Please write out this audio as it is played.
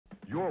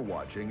You're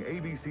watching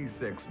ABC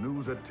 6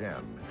 News at 10.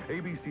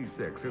 ABC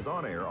 6 is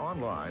on air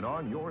online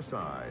on your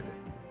side.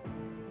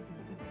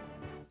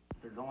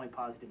 There's only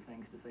positive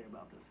things to say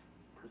about this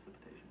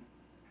precipitation.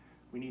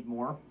 We need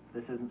more.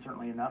 This isn't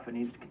certainly enough. It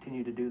needs to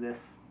continue to do this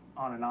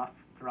on and off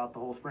throughout the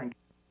whole spring.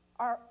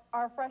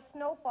 Our fresh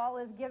snowfall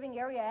is giving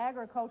area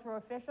agriculture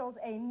officials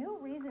a new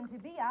reason to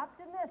be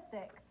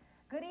optimistic.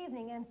 Good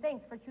evening, and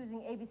thanks for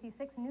choosing ABC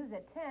 6 News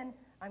at 10.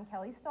 I'm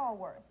Kelly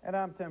Stallworth. And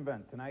I'm Tim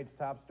Bent. Tonight's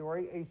top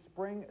story, a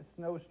spring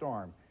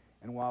snowstorm.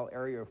 And while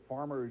area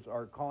farmers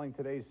are calling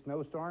today's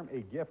snowstorm a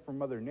gift from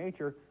Mother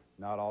Nature,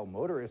 not all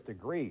motorists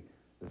agree.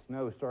 The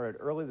snow started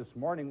early this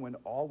morning. When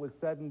all was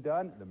said and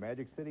done, the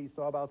Magic City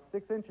saw about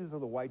 6 inches of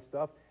the white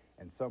stuff,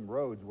 and some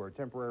roads were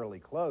temporarily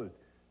closed.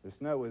 The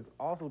snow is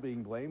also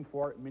being blamed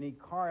for many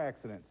car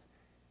accidents.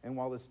 And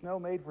while the snow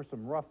made for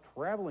some rough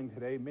traveling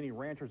today, many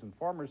ranchers and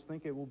farmers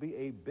think it will be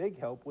a big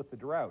help with the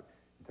drought.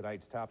 In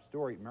tonight's top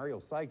story,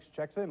 Mariel Sykes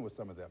checks in with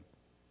some of them.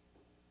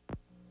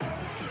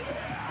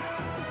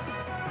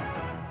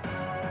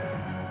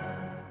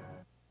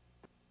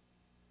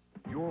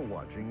 You're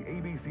watching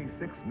ABC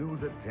 6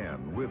 News at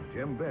 10 with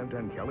Tim Bent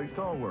and Kelly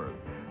Stallworth,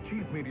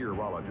 Chief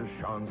Meteorologist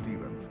Sean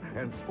Stevens,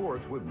 and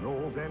Sports with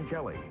Knowles and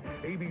Kelly.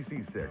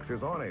 ABC 6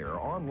 is on air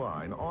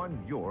online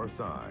on your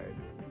side.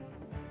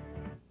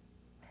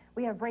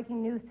 We have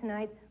breaking news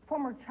tonight.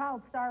 Former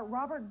child star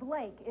Robert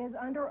Blake is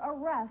under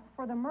arrest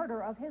for the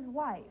murder of his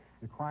wife.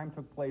 The crime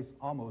took place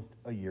almost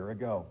a year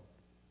ago.